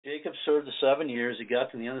Jacob served the 7 years. He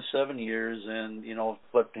got to the end of 7 years, and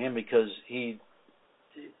but him, because he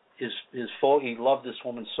loved this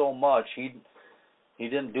woman so much, he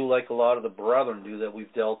didn't do like a lot of the brethren do that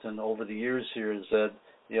we've dealt in over the years here. Is that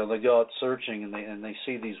they go out searching and they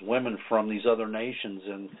see these women from these other nations,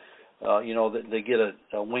 and they get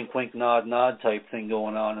a wink wink nod nod type thing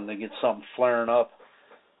going on, and they get something flaring up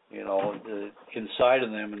inside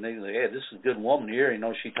of them, and they say, hey, this is a good woman here.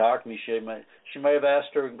 She talked to me. She may have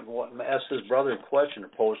asked his brother a question or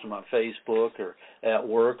posted them on Facebook or at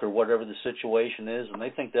work or whatever the situation is, and they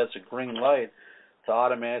think that's a green light to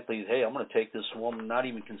automatically, hey, I'm going to take this woman, not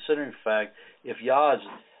even considering the fact if Yah's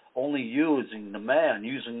only using the man,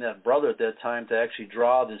 using that brother at that time to actually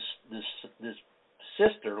draw this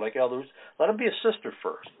sister, like elders, let him be a sister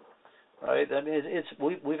first. Right? I mean,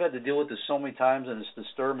 we've had to deal with this so many times, and it's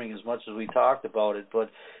disturbing as much as we talked about it.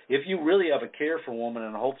 But if you really have a care for a woman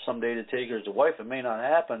and hope someday to take her as a wife, it may not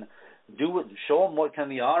happen. Do it. Show them what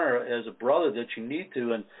kind of honor as a brother that you need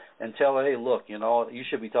to, and tell her, hey, look, you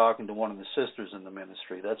should be talking to one of the sisters in the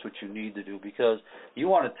ministry. That's what you need to do, because you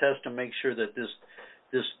want to test and make sure that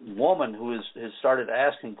this woman who has started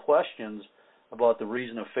asking questions about the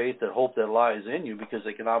reason of faith, that hope that lies in you, because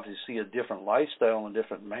they can obviously see a different lifestyle and a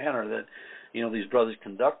different manner that these brothers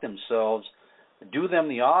conduct themselves. Do them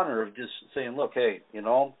the honor of just saying, look, hey,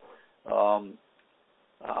 I'm going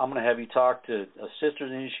to have you talk to a sister,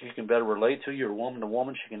 and she can better relate to you, or woman to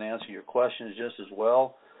woman. She can answer your questions just as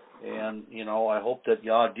well. And I hope that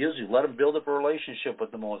Yah deals you. Let him build up a relationship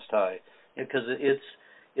with the Most High, because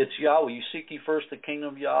it's Yahweh. You seek ye first the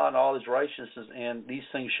kingdom of Yah and all his righteousness, and these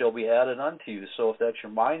things shall be added unto you. So if that's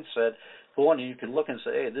your mindset, go on, and you can look and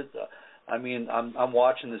say, hey, I'm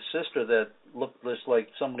watching this sister that looked just like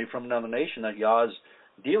somebody from another nation that Yah's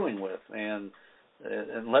dealing with, and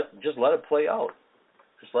let it play out.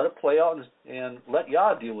 Just let it play out, and let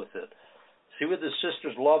Yah deal with it. See what this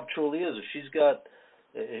sister's love truly is.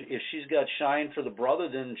 If she's got shine for the brother,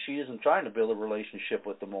 then she isn't trying to build a relationship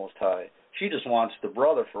with the Most High. She just wants the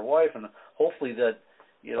brother for wife, and hopefully that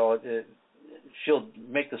she'll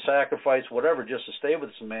make the sacrifice, whatever, just to stay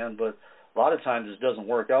with this man. But a lot of times it doesn't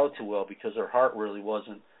work out too well because her heart really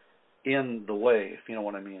wasn't in the way, if you know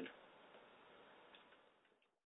what I mean.